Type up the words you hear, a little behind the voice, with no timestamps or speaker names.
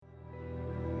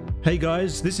Hey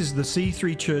guys, this is the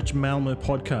C3 Church Malmö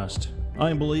podcast.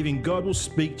 I am believing God will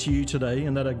speak to you today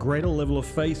and that a greater level of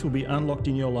faith will be unlocked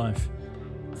in your life.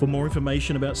 For more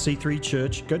information about C3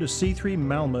 Church, go to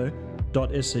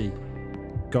c3malmo.se.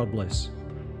 God bless.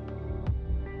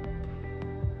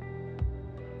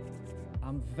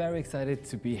 I'm very excited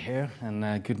to be here,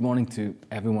 and good morning to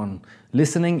everyone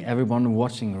listening, everyone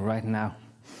watching right now.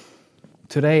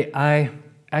 Today I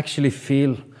actually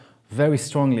feel very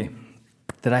strongly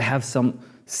that I have some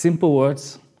simple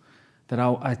words that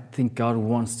I think God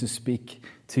wants to speak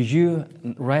to you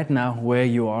right now where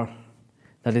you are.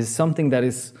 That is something that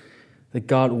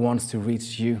God wants to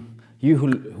reach you. You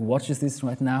who watches this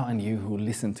right now and you who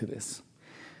listen to this.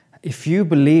 If you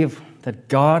believe that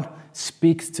God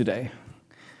speaks today,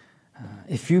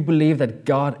 if you believe that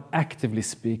God actively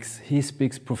speaks, He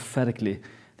speaks prophetically,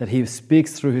 that He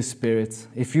speaks through His Spirit,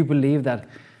 if you believe that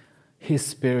His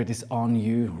Spirit is on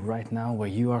you right now, where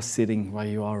you are sitting, where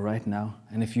you are right now.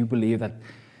 And if you believe that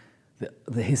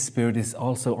His Spirit is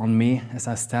also on me as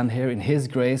I stand here in His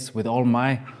grace with all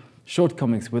my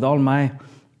shortcomings, with all my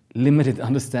limited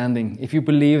understanding. If you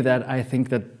believe that, I think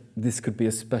that this could be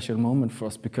a special moment for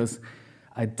us because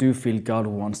I do feel God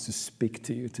wants to speak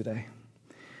to you today.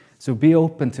 So be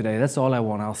open today. That's all I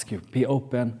want to ask you. Be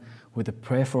open with a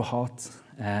prayerful heart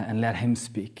and let Him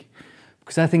speak.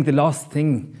 Because I think the last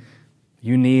thing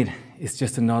you need is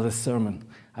just another sermon.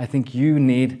 I think you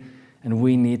need and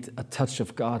we need a touch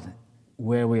of God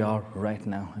where we are right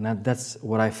now. And that's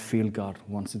what I feel God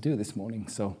wants to do this morning.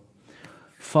 So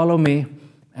follow me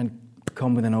and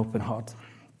come with an open heart.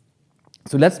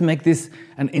 So let's make this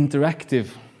an interactive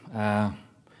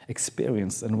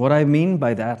experience. And what I mean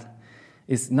by that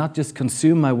is not just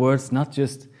consume my words, not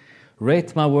just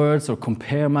rate my words or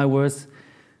compare my words.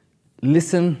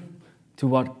 Listen to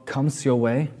what comes your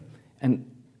way. And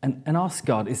ask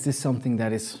God, is this something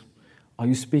are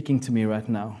you speaking to me right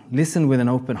now? Listen with an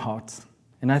open heart.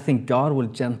 And I think God will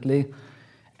gently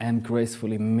and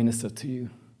gracefully minister to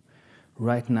you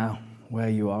right now where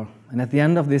you are. And at the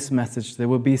end of this message, there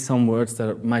will be some words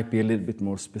that might be a little bit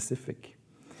more specific.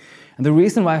 And the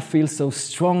reason why I feel so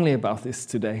strongly about this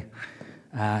today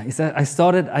is that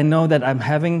I know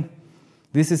that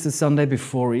this is the Sunday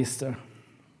before Easter.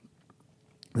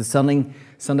 The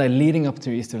Sunday leading up to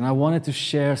Easter, and I wanted to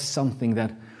share something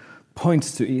that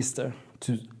points to Easter,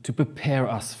 to prepare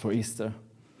us for Easter.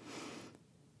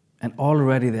 And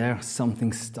already there,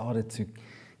 something started to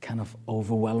kind of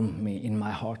overwhelm me in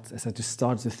my heart as I just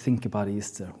started to think about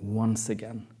Easter once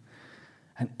again.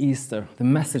 And Easter, the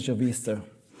message of Easter,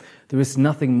 there is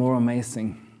nothing more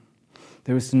amazing.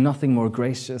 There is nothing more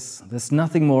gracious. There's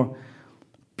nothing more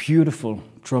beautiful,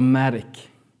 dramatic,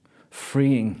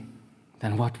 freeing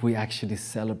than what we actually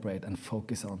celebrate and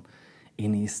focus on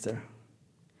in Easter.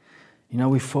 You know,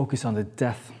 we focus on the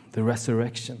death, the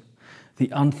resurrection, the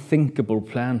unthinkable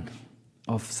plan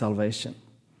of salvation.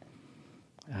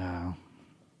 The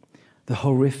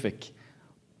horrific,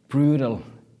 brutal,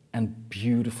 and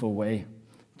beautiful way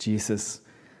Jesus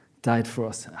died for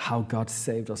us, how God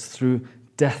saved us through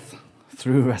death,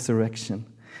 through resurrection.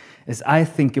 As I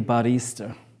think about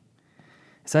Easter,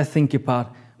 as I think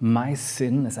about my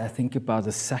sin, as I think about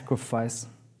the sacrifice,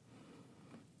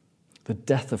 the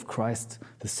death of Christ,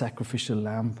 the sacrificial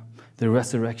lamb, the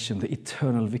resurrection, the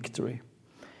eternal victory.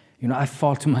 You know, I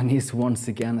fall to my knees once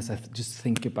again as I just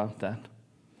think about that.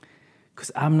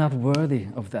 Because I'm not worthy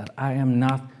of that. I am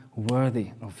not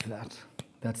worthy of that.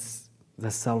 That's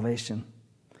salvation.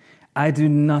 I do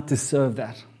not deserve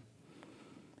that.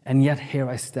 And yet here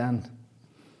I stand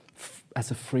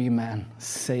as a free man,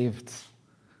 saved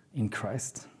in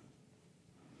Christ.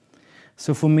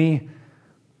 So for me,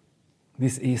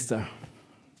 this Easter,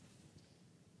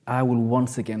 I will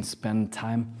once again spend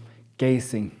time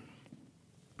gazing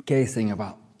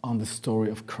on the story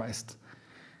of Christ,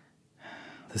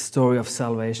 the story of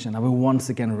salvation. I will once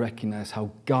again recognize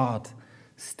how God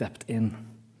stepped in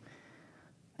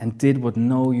and did what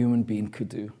no human being could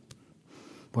do,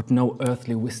 what no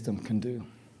earthly wisdom can do,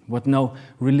 what no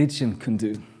religion can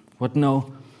do, what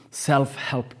no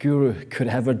self-help guru could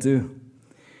ever do.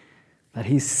 That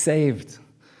He saved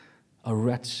a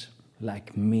wretch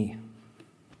like me.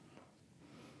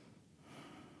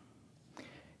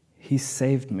 He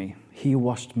saved me. He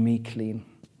washed me clean.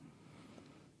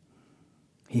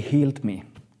 He healed me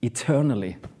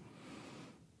eternally.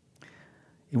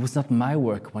 It was not my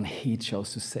work when He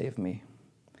chose to save me.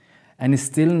 And it's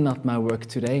still not my work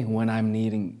today when I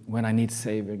need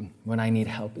saving, when I need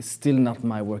help. It's still not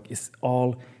my work. It's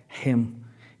all Him.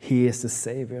 He is the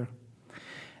Savior.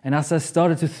 And as I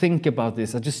started to think about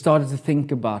this, I just started to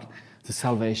think about the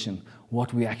salvation.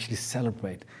 what we actually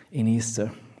celebrate in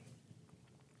Easter.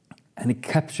 And it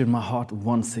captured my heart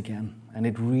once again, and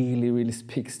it really, really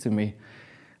speaks to me.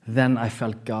 Then I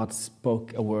felt God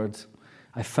spoke a word.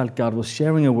 I felt God was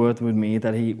sharing a word with me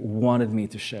that He wanted me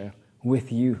to share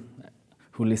with you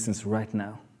who listens right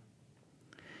now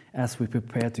as we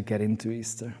prepare to get into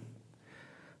Easter.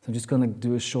 So I'm just going to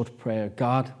do a short prayer.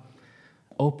 God,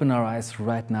 open our eyes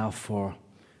right now for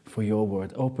your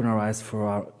word. Open our eyes for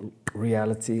our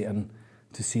reality and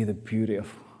to see the beauty of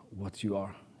what you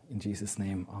are. In Jesus'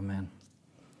 name, amen.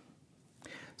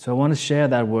 So I want to share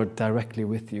that word directly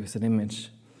with you as an image.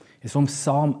 It's from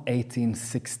Psalm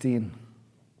 18:16.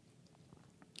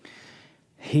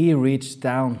 He reached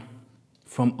down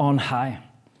from on high,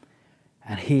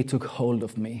 and He took hold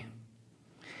of me.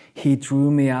 He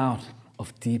drew me out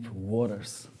of deep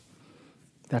waters.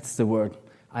 That's the word.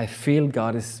 I feel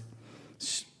God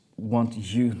want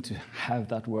you to have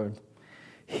that word.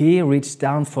 He reached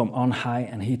down from on high,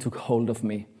 and He took hold of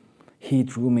me. He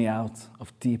drew me out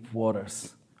of deep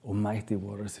waters, or mighty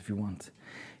waters if you want.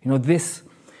 You know, this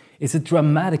is a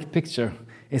dramatic picture.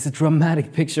 It's a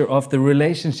dramatic picture of the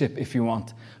relationship, if you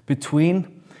want,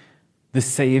 between the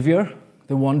Savior,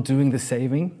 the one doing the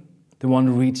saving, the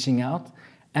one reaching out,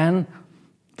 and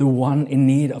the one in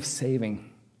need of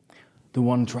saving, the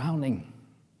one drowning.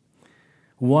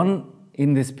 One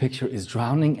in this picture is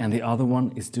drowning, and the other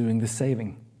one is doing the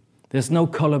saving. There's no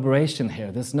collaboration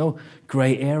here. There's no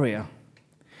gray area.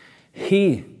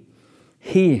 He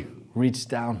reached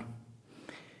down.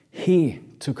 He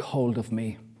took hold of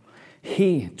me.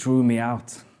 He drew me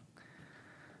out.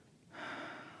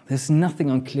 There's nothing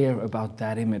unclear about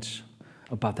that image,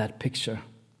 about that picture.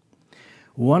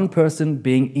 One person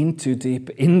being in too deep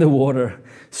in the water,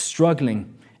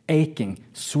 struggling, aching,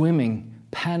 swimming,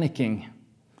 panicking,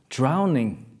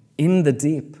 drowning in the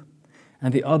deep.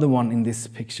 And the other one in this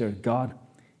picture, God,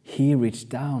 He reached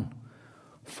down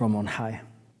from on high.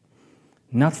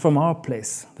 Not from our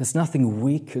place. There's nothing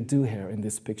we could do here in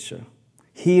this picture.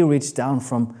 He reached down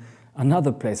from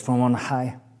another place, from on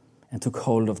high, and took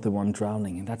hold of the one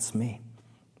drowning, and that's me.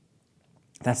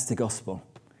 That's the gospel.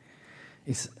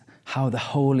 It's how the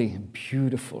holy,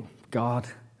 beautiful God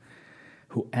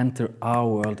who entered our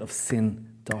world of sin,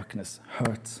 darkness,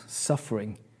 hurt,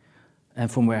 suffering,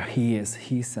 and from where He is,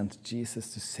 He sent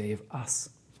Jesus to save us.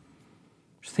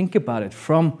 Think about it.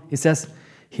 It says,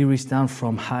 He reached down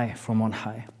from high, from on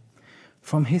high,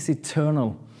 from His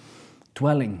eternal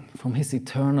dwelling, from His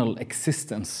eternal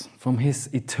existence, from His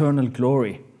eternal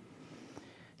glory,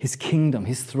 His kingdom,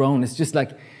 His throne. It's just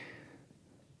like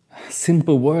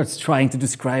simple words trying to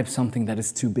describe something that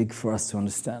is too big for us to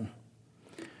understand.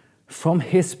 From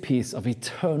His peace of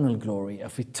eternal glory,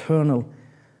 of eternal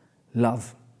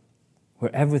love,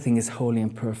 where everything is holy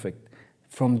and perfect,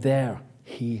 from there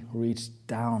He reached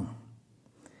down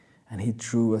and He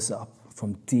drew us up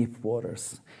from deep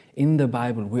waters. In the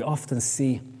Bible, we often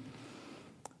see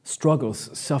struggles,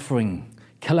 suffering,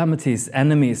 calamities,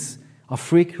 enemies are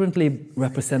frequently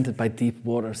represented by deep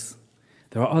waters.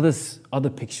 There are other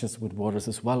pictures with waters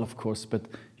as well, of course, but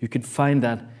you could find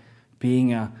that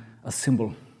being a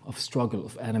symbol of struggle,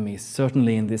 of enemies,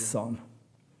 certainly in this psalm.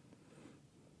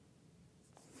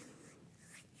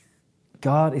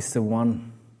 God is the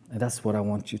one, and that's what I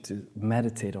want you to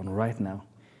meditate on right now.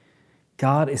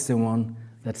 God is the one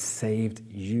that saved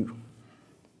you.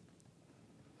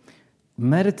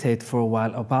 Meditate for a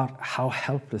while about how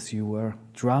helpless you were,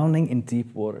 drowning in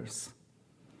deep waters.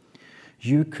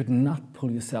 You could not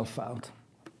pull yourself out.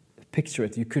 Picture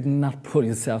it, you could not pull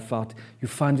yourself out. You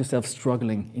find yourself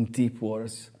struggling in deep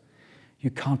waters. You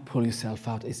can't pull yourself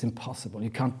out, it's impossible. You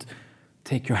can't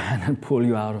take your hand and pull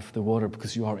you out of the water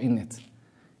because you are in it.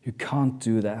 You can't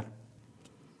do that.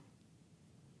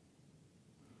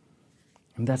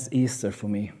 And that's Easter for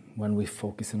me, when we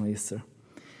focus on Easter.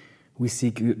 We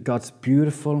see God's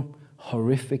beautiful,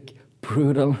 horrific,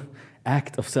 brutal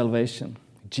act of salvation.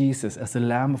 Jesus, as the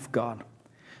Lamb of God,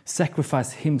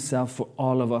 sacrificed Himself for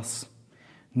all of us.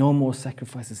 No more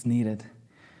sacrifices needed.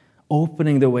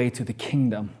 Opening the way to the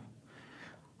kingdom.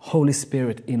 Holy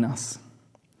Spirit in us.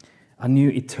 A new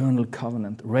eternal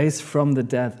covenant. Raised from the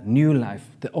dead, new life.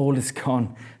 The old is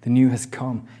gone, the new has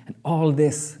come. And all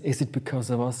this, is it because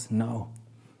of us? No.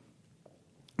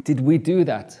 Did we do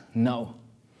that? No.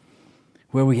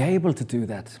 Were we able to do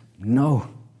that? No.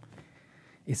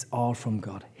 It's all from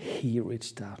God. He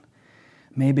reached out.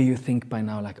 Maybe you think by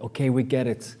now, like, okay, we get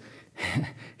it.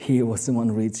 He was the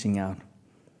one reaching out.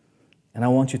 And I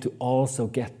want you to also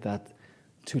get that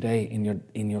today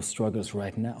in your struggles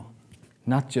right now.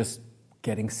 Not just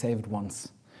getting saved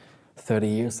once, 30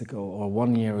 years ago, or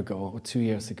 1 year ago, or 2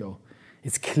 years ago.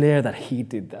 It's clear that he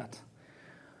did that.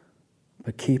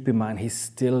 But keep in mind, he's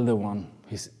still the one.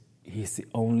 He's the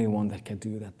only one that can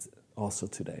do that also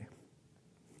today.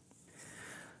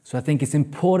 So I think it's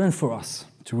important for us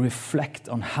to reflect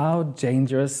on how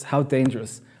dangerous, how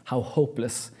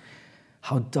hopeless,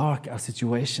 how dark our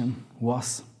situation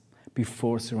was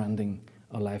before surrendering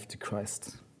our life to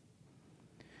Christ.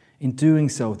 In doing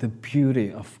so, the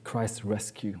beauty of Christ's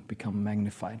rescue becomes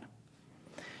magnified.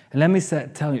 And let me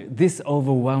tell you, this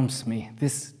overwhelms me.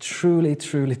 This truly,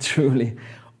 truly, truly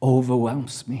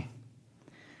overwhelms me.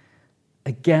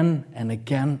 Again and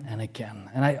again and again.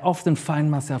 And I often find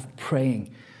myself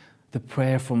praying the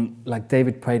prayer from, like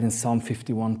David prayed in Psalm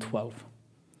 51:12.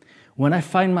 When I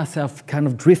find myself kind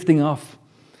of drifting off,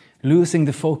 losing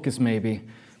the focus maybe,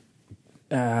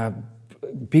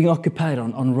 being occupied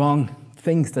on wrong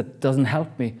things that doesn't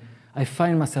help me, I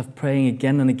find myself praying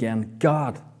again and again,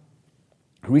 God,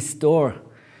 restore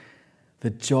the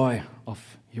joy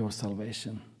of your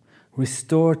salvation.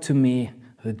 Restore to me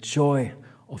the joy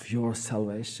of your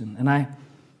salvation. And I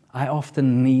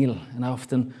often kneel and I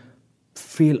often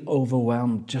feel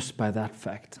overwhelmed just by that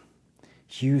fact.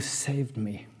 You saved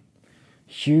me.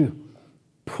 You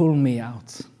pulled me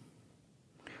out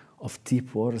of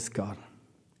deep waters, God.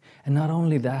 And not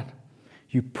only that,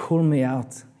 you pulled me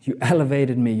out, you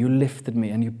elevated me, you lifted me,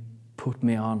 and you put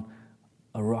me on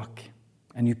a rock,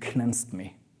 and you cleansed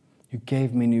me. You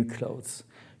gave me new clothes.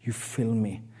 You filled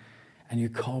me, and you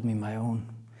called me my own.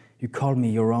 You called me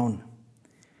your own.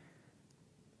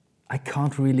 I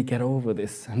can't really get over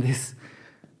this, and this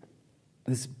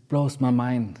blows my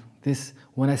mind.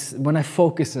 When I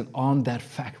focus on that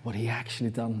fact, what he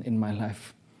actually done in my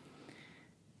life,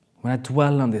 when I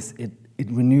dwell on this, it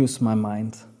renews my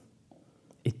mind.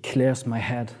 It clears my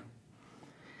head.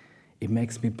 It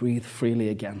makes me breathe freely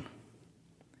again.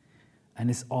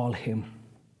 And it's all him.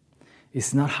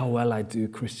 It's not how well I do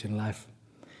Christian life.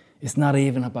 It's not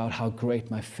even about how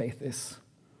great my faith is.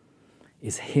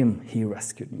 It's him. He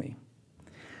rescued me.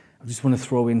 I just want to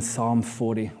throw in Psalm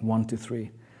 40, 1-3.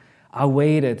 I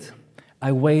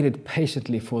waited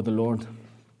patiently for the Lord.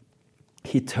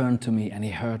 He turned to me and he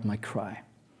heard my cry.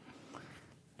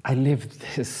 I lived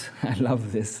this. I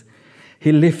love this.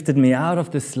 He lifted me out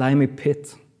of the slimy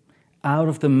pit, out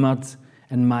of the mud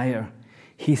and mire.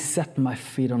 He set my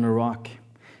feet on a rock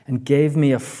and gave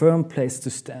me a firm place to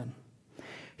stand.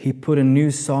 He put a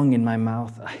new song in my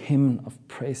mouth, a hymn of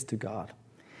praise to God.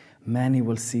 Many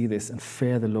will see this and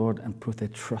fear the Lord and put their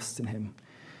trust in him.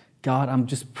 God, I'm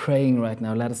just praying right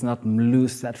now. Let us not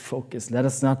lose that focus. Let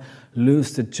us not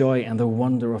lose the joy and the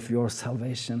wonder of your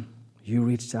salvation. You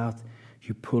reached out.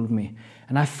 You pulled me.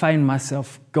 And I find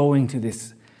myself going to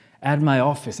this at my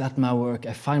office, at my work.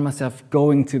 I find myself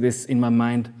going to this in my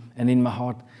mind and in my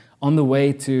heart on the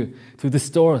way to the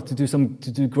store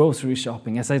to do grocery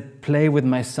shopping. As I play with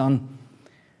my son,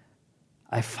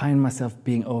 I find myself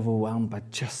being overwhelmed by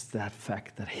just that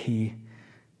fact that he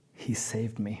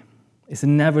saved me. It's a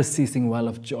never-ceasing well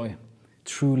of joy.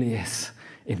 Truly is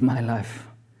in my life.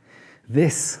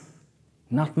 This,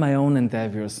 not my own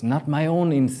endeavors, not my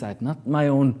own insight, not my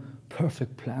own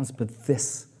perfect plans, but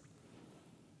this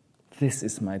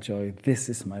is my joy. This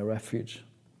is my refuge.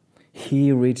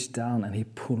 He reached down and he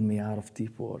pulled me out of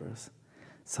deep waters.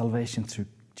 Salvation through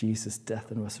Jesus'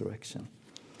 death and resurrection.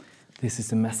 This is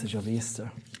the message of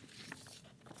Easter.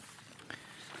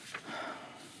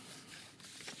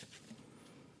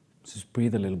 Just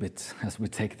breathe a little bit as we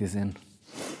take this in.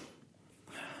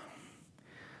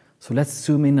 So let's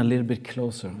zoom in a little bit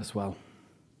closer as well.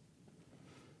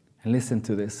 And listen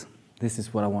to this. This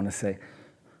is what I want to say.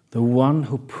 The one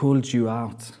who pulled you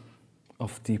out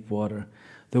of deep water,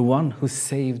 the one who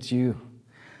saved you,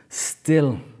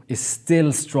 is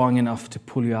still strong enough to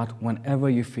pull you out whenever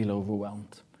you feel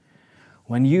overwhelmed.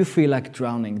 When you feel like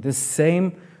drowning, the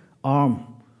same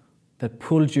arm that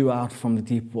pulled you out from the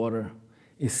deep water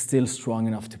is still strong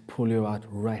enough to pull you out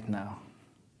right now,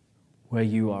 where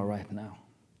you are right now.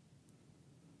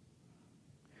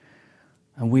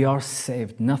 And we are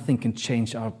saved. Nothing can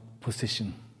change our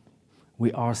position.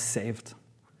 We are saved.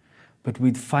 But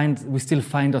we still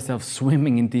find ourselves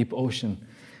swimming in deep ocean,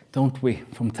 don't we,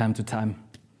 from time to time?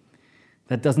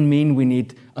 That doesn't mean we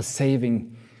need a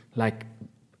saving like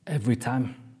every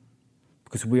time,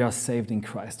 because we are saved in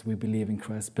Christ, we believe in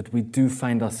Christ, but we do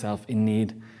find ourselves in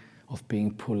need of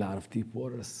being pulled out of deep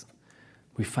waters.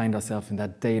 We find ourselves in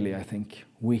that daily, I think,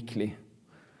 weekly,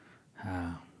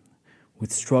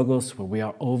 with struggles where we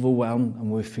are overwhelmed and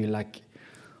we feel like,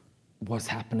 what's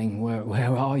happening?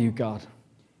 Where are you, God?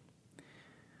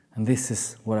 And this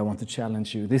is what I want to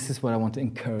challenge you. This is what I want to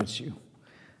encourage you.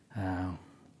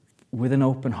 With an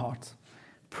open heart,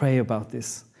 pray about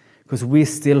this, because we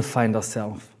still find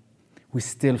ourselves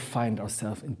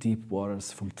in deep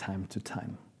waters from time to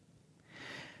time.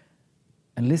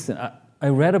 And listen, I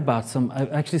read about I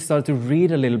actually started to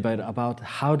read a little bit about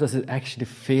how does it actually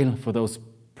feel for those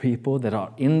people that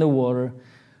are in the water,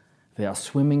 they are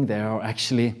swimming, they're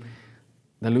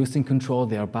losing control,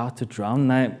 they're about to drown.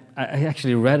 And I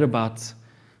actually read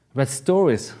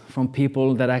stories from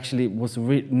people that actually was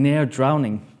near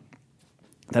drowning,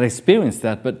 that experienced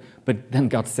that, but then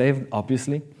got saved,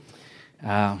 obviously.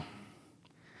 And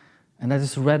I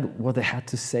just read what they had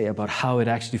to say about how it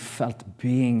actually felt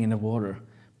being in the water,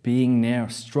 being near,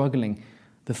 struggling.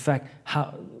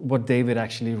 What David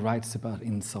actually writes about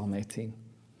in Psalm 18,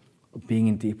 being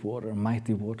in deep water,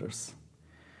 mighty waters.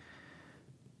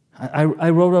 I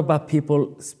wrote about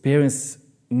people experience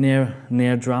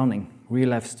near drowning, real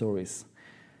life stories,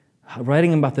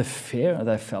 writing about the fear that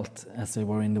I felt as they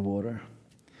were in the water,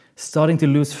 starting to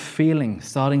lose feeling,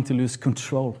 starting to lose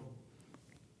control.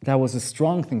 That was a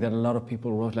strong thing that a lot of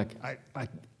people wrote, like,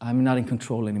 I'm not in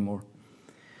control anymore.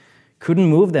 Couldn't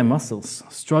move their muscles,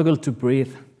 struggled to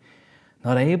breathe,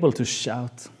 not able to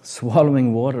shout,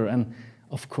 swallowing water, and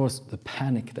of course the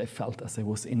panic they felt as they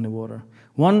was in the water.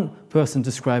 One person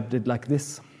described it like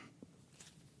this: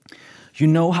 you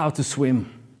know how to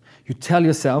swim. You tell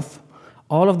yourself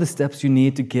all of the steps you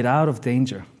need to get out of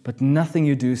danger, but nothing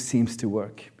you do seems to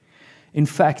work. In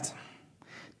fact,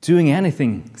 doing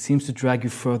anything seems to drag you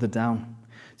further down.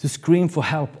 To scream for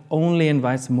help only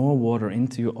invites more water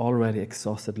into your already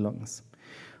exhausted lungs.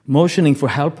 Motioning for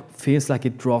help feels like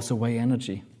it draws away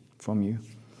energy from you.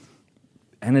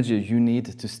 Energy you need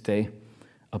to stay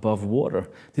above water.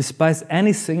 Despite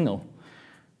any signal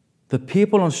the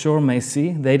people on shore may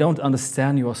see, they don't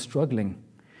understand you are struggling.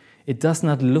 It does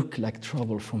not look like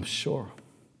trouble from shore.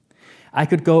 I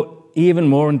could go even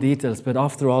more in details, but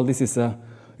after all, this is a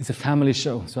family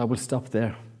show, so I will stop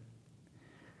there.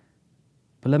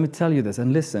 But let me tell you this,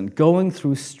 and listen, going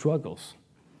through struggles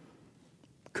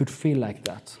could feel like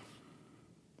that.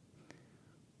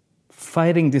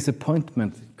 Fighting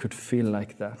disappointment could feel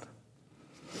like that.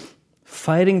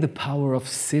 Fighting the power of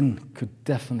sin could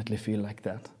definitely feel like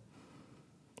that.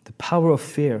 The power of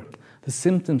fear, the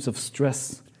symptoms of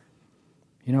stress.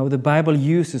 You know, the Bible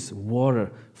uses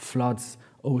water, floods,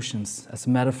 oceans as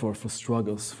metaphor for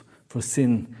struggles, for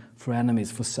sin, for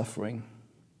enemies, for suffering.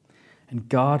 And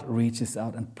God reaches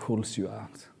out and pulls you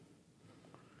out.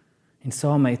 In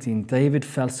Psalm 18, David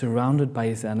felt surrounded by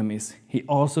his enemies. He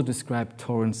also described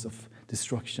torrents of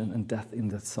destruction and death in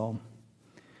that psalm.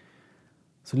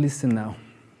 So listen now.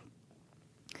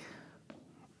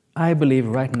 I believe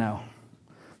right now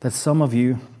that some of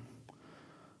you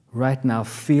right now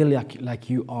feel like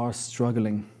you are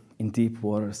struggling in deep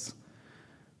waters.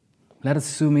 Let us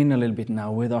zoom in a little bit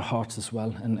now with our hearts as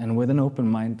well and with an open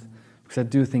mind, because I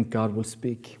do think God will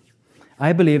speak.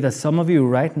 I believe that some of you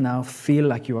right now feel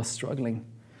like you are struggling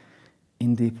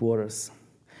in deep waters.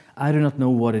 I do not know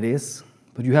what it is,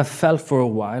 but you have felt for a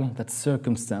while that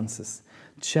circumstances,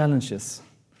 challenges,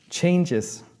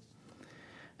 changes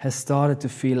has started to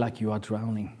feel like you are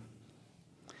drowning,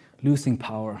 losing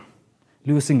power,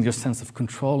 losing your sense of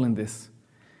control in this,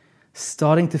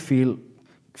 starting to feel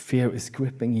fear is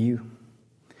gripping you.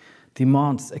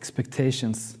 Demands,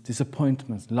 expectations,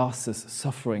 disappointments, losses,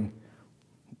 suffering.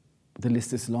 The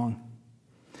list is long.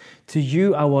 To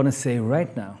you, I want to say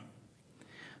right now,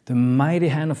 the mighty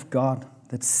hand of God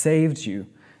that saved you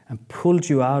and pulled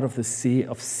you out of the sea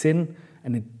of sin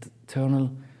and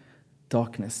eternal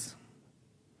darkness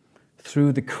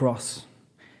through the cross,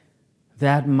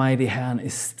 that mighty hand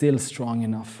is still strong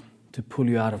enough to pull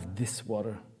you out of this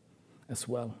water as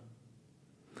well.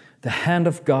 The hand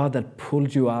of God that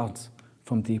pulled you out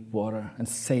from deep water and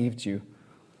saved you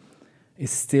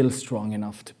is still strong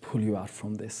enough to pull you out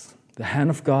from this. The hand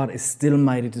of God is still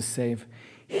mighty to save.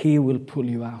 He will pull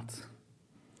you out.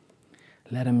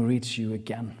 Let him reach you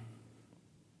again.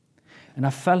 And I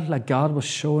felt like God was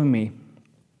showing me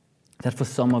that for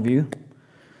some of you,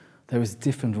 there is a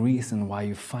different reason why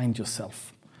you find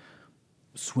yourself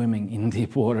swimming in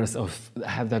deep waters or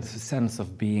have that sense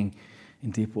of being in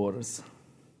deep waters.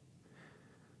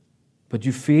 But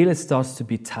you feel it starts to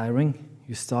be tiring.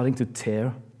 You're starting to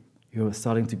tear. You're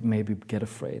starting to maybe get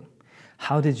afraid.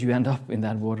 How did you end up in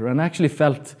that water? And I actually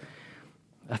felt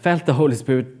the Holy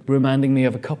Spirit reminding me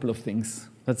of a couple of things.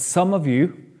 That some of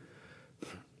you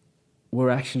were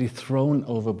actually thrown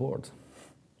overboard.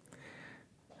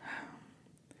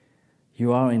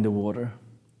 You are in the water.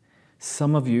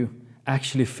 Some of you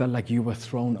actually felt like you were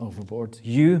thrown overboard.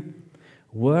 You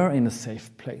were in a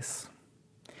safe place.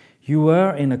 You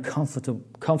were in a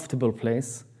comfortable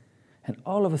place, And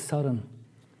all of a sudden,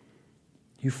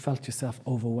 you felt yourself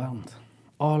overwhelmed.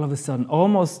 All of a sudden,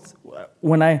 almost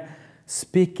when I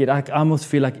speak it, I almost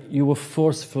feel like you were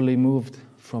forcefully moved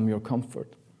from your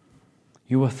comfort.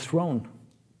 You were thrown.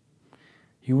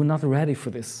 You were not ready for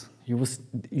this.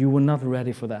 You were not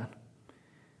ready for that.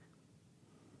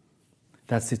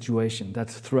 That situation, that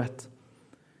threat.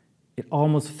 It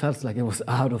almost felt like it was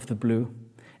out of the blue.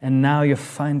 And now you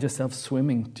find yourself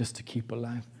swimming just to keep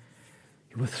alive.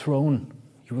 You were thrown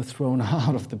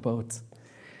out of the boat.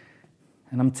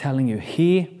 And I'm telling you,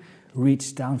 he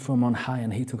reached down from on high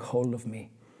and he took hold of me.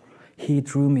 He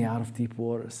drew me out of deep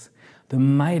waters. The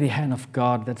mighty hand of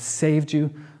God that saved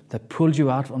you, that pulled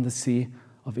you out on the sea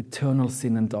of eternal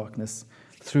sin and darkness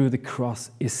through the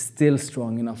cross is still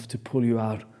strong enough to pull you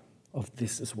out of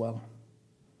this as well.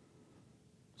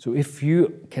 So if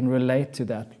you can relate to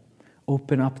that,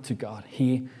 open up to God.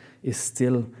 He is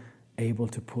still able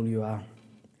to pull you out.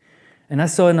 And I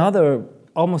saw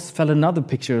almost felt another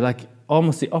picture, like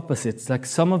almost the opposite. It's like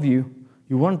some of you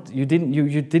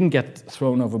didn't get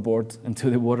thrown overboard into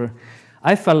the water.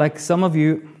 I felt like some of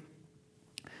you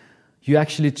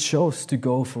actually chose to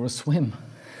go for a swim.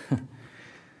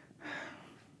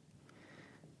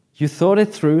 You thought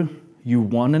it through, you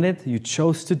wanted it, you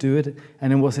chose to do it,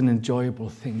 and it was an enjoyable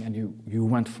thing, and you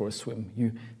went for a swim.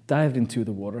 You dived into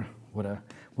the water,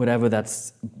 whatever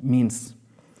that means.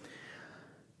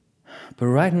 But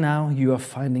right now, you are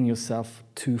finding yourself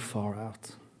too far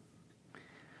out.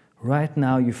 Right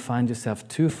now, you find yourself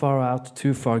too far out,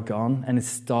 too far gone, and it's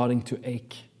starting to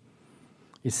ache.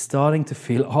 It's starting to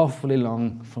feel awfully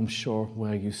long from shore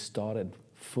where you started,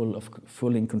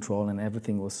 full in control, and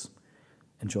everything was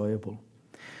enjoyable.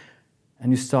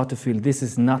 And you start to feel this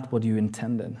is not what you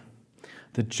intended.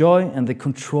 The joy and the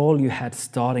control you had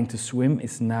starting to swim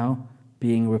is now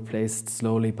being replaced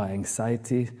slowly by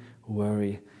anxiety,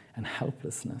 worry, and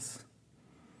helplessness.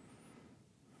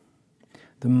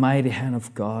 The mighty hand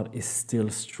of God is still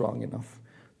strong enough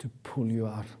to pull you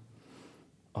out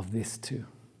of this too.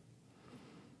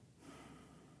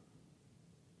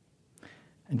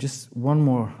 And just one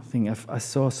more thing. I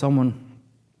saw someone,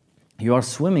 you are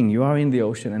swimming, you are in the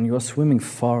ocean, and you are swimming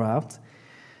far out,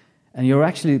 and you're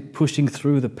actually pushing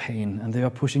through the pain, and they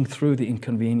are pushing through the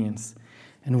inconvenience.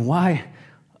 And why?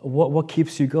 What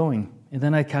keeps you going? And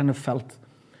then I kind of felt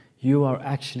you are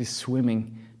actually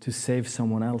swimming to save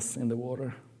someone else in the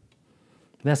water.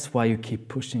 That's why you keep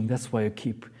pushing. That's why you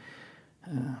keep...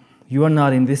 you are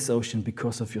not in this ocean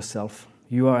because of yourself.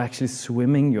 You are actually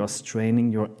swimming, you are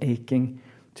straining, you are aching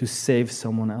to save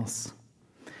someone else.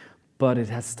 But it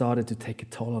has started to take a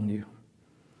toll on you.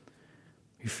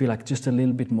 You feel like just a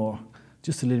little bit more.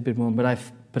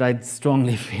 But I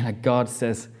strongly feel like God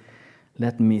says,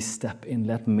 let me step in,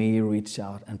 let me reach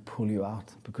out and pull you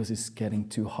out, because it's getting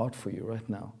too hard for you right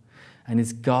now. And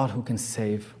it's God who can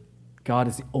save. God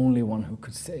is the only one who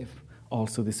could save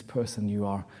also this person you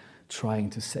are trying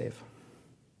to save.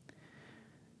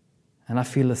 And I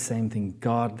feel the same thing.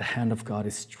 God, the hand of God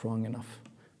is strong enough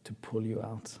to pull you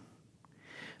out.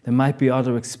 There might be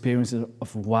other experiences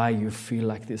of why you feel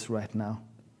like this right now,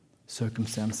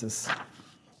 circumstances.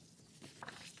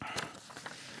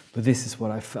 But this is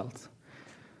what I felt.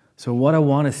 So what I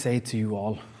want to say to you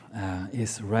all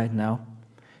is right now,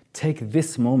 take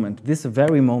this moment, this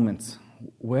very moment,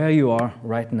 where you are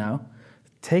right now,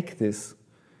 take this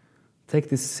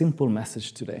simple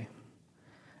message today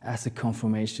as a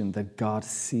confirmation that God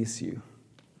sees you.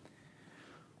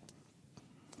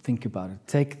 Think about it.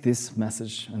 Take this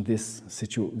message and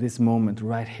this moment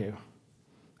right here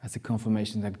as a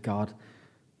confirmation that God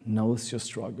knows your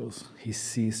struggles. He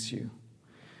sees you.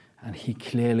 And He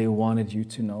clearly wanted you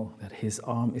to know that His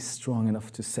arm is strong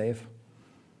enough to save.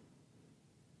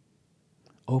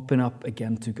 Open up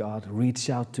again to God. Reach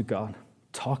out to God.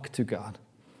 Talk to God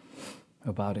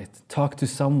about it. Talk to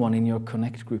someone in your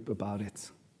Connect group about it.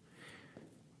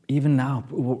 Even now,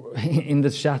 in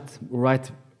the chat,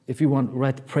 if you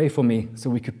want, pray for me so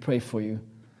we could pray for you.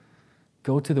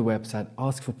 Go to the website,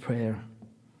 ask for prayer.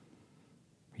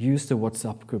 Use the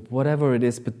WhatsApp group, whatever it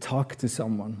is, but talk to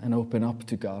someone and open up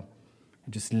to God.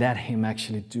 And just let Him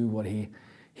actually do what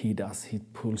He does. He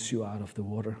pulls you out of the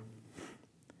water.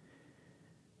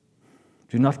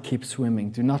 Do not keep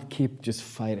swimming. Do not keep just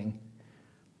fighting.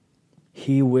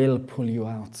 He will pull you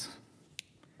out.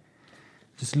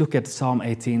 Just look at Psalm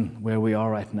 18, where we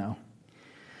are right now,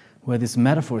 where this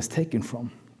metaphor is taken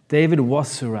from. David was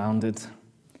surrounded.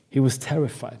 He was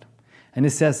terrified. And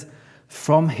it says,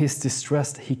 from his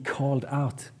distress, he called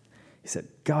out. He said,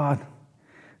 God,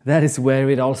 that is where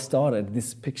it all started,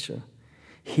 this picture.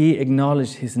 He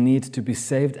acknowledged his need to be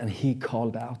saved and he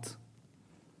called out.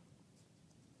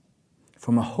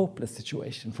 from a hopeless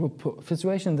situation, from a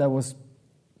situation that was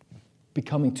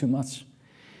becoming too much.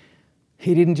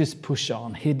 He didn't just push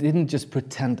on. He didn't just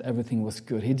pretend everything was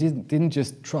good. He didn't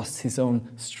just trust his own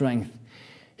strength.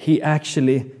 He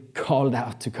actually called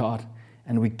out to God,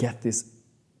 and we get this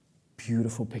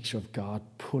beautiful picture of God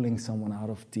pulling someone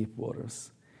out of deep waters.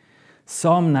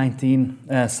 Psalm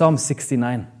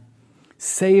 69.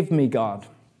 Save me, God.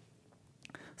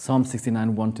 Psalm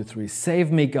 69, 1-3.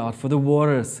 Save me, God, for the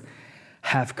waters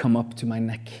have come up to my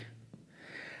neck.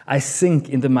 I sink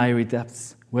in the miry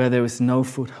depths where there is no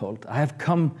foothold. I have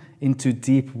come into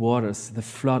deep waters. The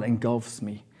flood engulfs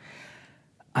me.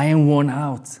 I am worn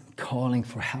out, calling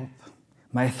for help.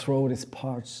 My throat is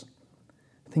parched.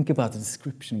 Think about the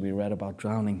description we read about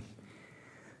drowning.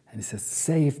 And it says,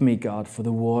 save me, God, for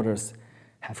the waters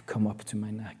have come up to my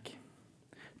neck.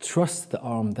 Trust the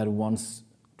arm that once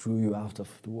drew you out of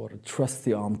the water. Trust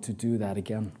the arm to do that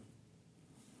again.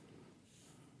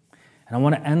 And I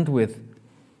want to end with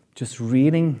just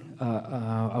reading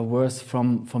a verse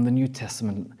from the New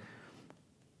Testament.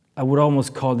 I would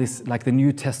almost call this like the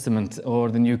New Testament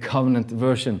or the New Covenant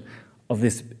version of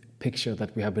this picture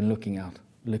that we have been looking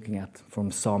at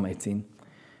from Psalm 18.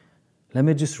 Let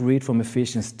me just read from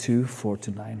Ephesians 2,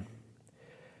 4-9.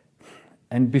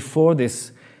 And before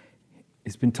this,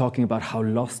 it's been talking about how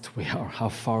lost we are, how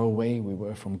far away we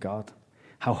were from God,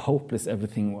 how hopeless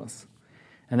everything was.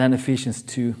 And then Ephesians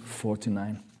 2,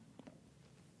 4-9.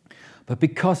 But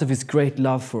because of his great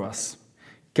love for us,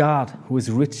 God, who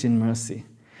is rich in mercy,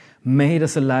 made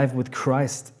us alive with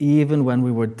Christ even when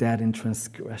we were dead in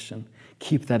transgression.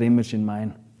 Keep that image in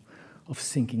mind of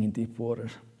sinking in deep water.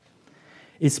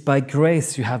 It's by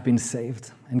grace you have been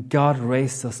saved, and God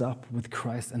raised us up with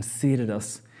Christ and seated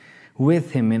us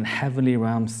with him in heavenly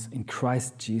realms in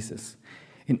Christ Jesus,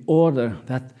 in order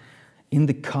that in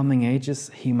the coming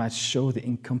ages he might show the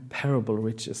incomparable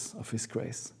riches of his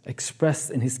grace,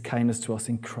 expressed in his kindness to us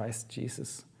in Christ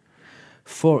Jesus.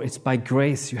 For it's by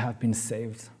grace you have been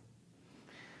saved,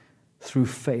 through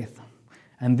faith.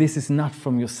 And this is not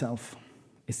from yourself,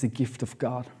 it's a gift of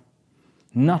God,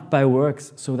 not by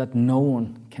works, so that no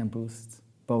one can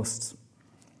boast.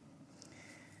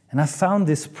 And I found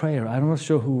this prayer. I'm not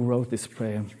sure who wrote this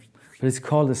prayer, but it's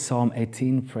called the Psalm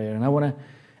 18 prayer. And I want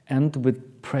to end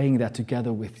with praying that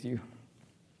together with you.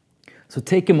 So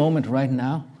take a moment right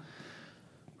now,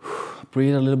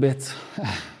 breathe a little bit,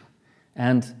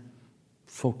 and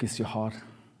focus your heart.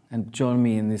 And join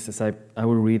me in this as I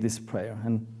will read this prayer.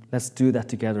 And let's do that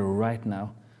together right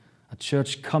now. A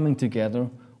church coming together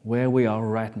where we are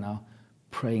right now,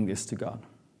 praying this to God.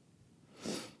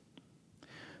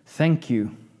 Thank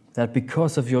you that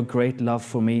because of your great love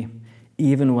for me,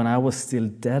 even when I was still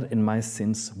dead in my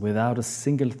sins, without a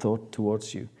single thought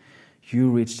towards you, you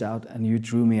reached out and you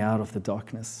drew me out of the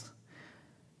darkness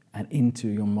and into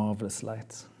your marvelous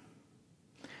light.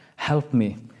 Help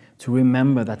me to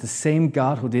remember that the same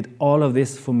God who did all of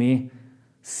this for me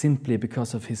simply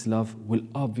because of his love will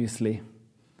obviously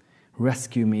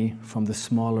rescue me from the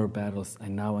smaller battles I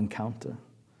now encounter.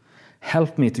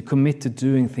 Help me to commit to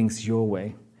doing things your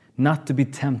way, not to be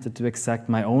tempted to exact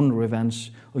my own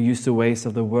revenge or use the ways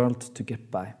of the world to get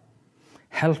by.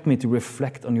 Help me to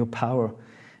reflect on your power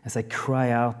as I cry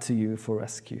out to you for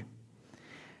rescue.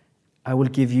 I will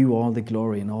give you all the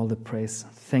glory and all the praise.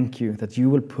 Thank you that you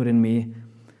will put in me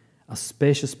a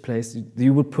spacious place.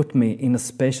 You will put me in a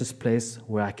spacious place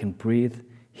where I can breathe,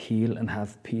 heal, and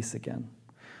have peace again.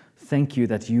 Thank you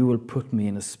that you will put me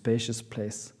in a spacious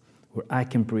place where I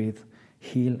can breathe,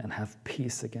 heal, and have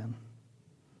peace again.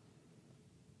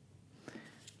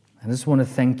 I just want to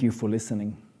thank you for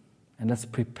listening. And let's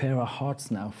prepare our hearts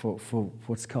now for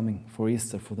what's coming, for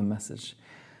Easter, for the message.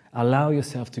 Allow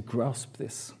yourself to grasp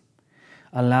this.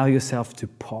 Allow yourself to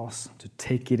pause, to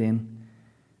take it in,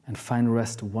 and find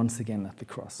rest once again at the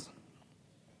cross.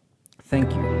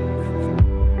 Thank you.